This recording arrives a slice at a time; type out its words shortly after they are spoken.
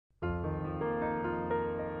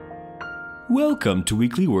Welcome to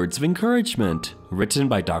Weekly Words of Encouragement, written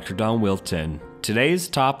by Dr. Don Wilton. Today's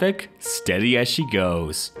topic, Steady as She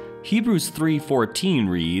Goes. Hebrews 3:14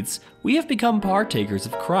 reads, "We have become partakers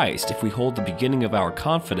of Christ if we hold the beginning of our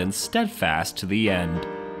confidence steadfast to the end."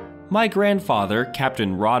 My grandfather,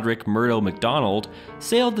 Captain Roderick Murdo McDonald,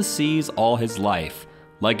 sailed the seas all his life.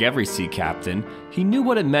 Like every sea captain, he knew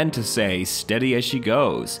what it meant to say, "steady as she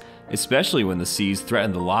goes," especially when the seas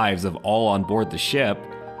threatened the lives of all on board the ship.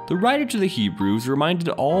 The writer to the Hebrews reminded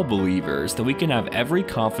all believers that we can have every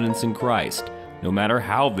confidence in Christ, no matter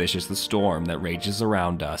how vicious the storm that rages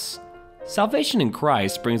around us. Salvation in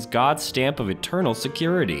Christ brings God's stamp of eternal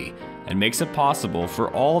security and makes it possible for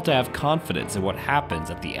all to have confidence in what happens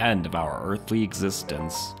at the end of our earthly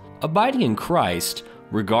existence. Abiding in Christ,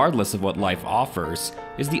 regardless of what life offers,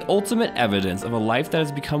 is the ultimate evidence of a life that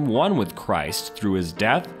has become one with Christ through his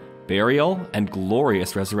death, burial, and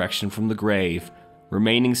glorious resurrection from the grave.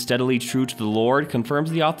 Remaining steadily true to the Lord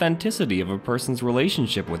confirms the authenticity of a person's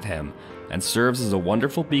relationship with him and serves as a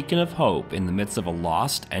wonderful beacon of hope in the midst of a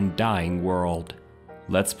lost and dying world.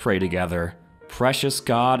 Let's pray together. Precious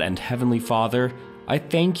God and Heavenly Father, I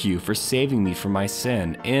thank you for saving me from my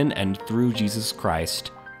sin in and through Jesus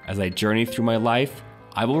Christ. As I journey through my life,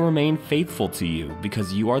 I will remain faithful to you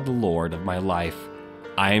because you are the Lord of my life.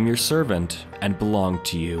 I am your servant and belong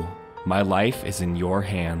to you. My life is in your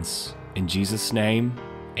hands. In Jesus' name,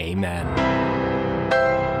 amen.